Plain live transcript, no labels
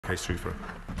case through for.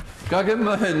 Gagan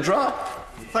Mohindra.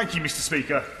 Thank you, Mr.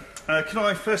 Speaker. Can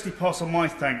I firstly pass on my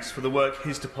thanks for the work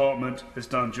his department has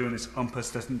done during this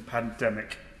unprecedented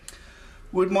pandemic?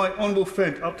 Would my honourable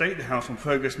friend update the House on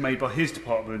progress made by his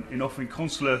department in offering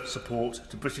consular support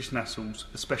to British nationals,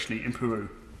 especially in Peru?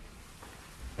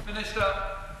 Minister.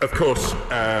 Of course,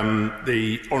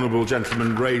 the honourable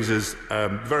gentleman raises a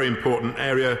very important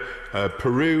area.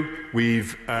 Peru,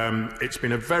 it's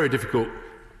been a very difficult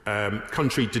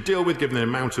country to deal with, given the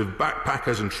amount of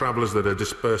backpackers and travellers that are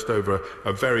dispersed over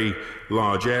a very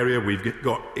large area. We've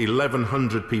got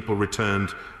 1,100 people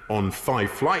returned on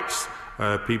 5 flights,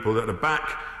 people that are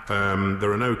back.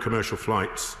 There are no commercial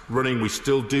flights running. We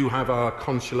still do have our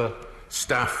consular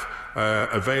staff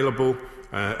available,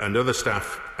 and other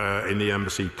staff in the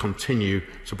embassy continue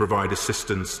to provide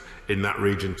assistance in that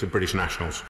region to British nationals.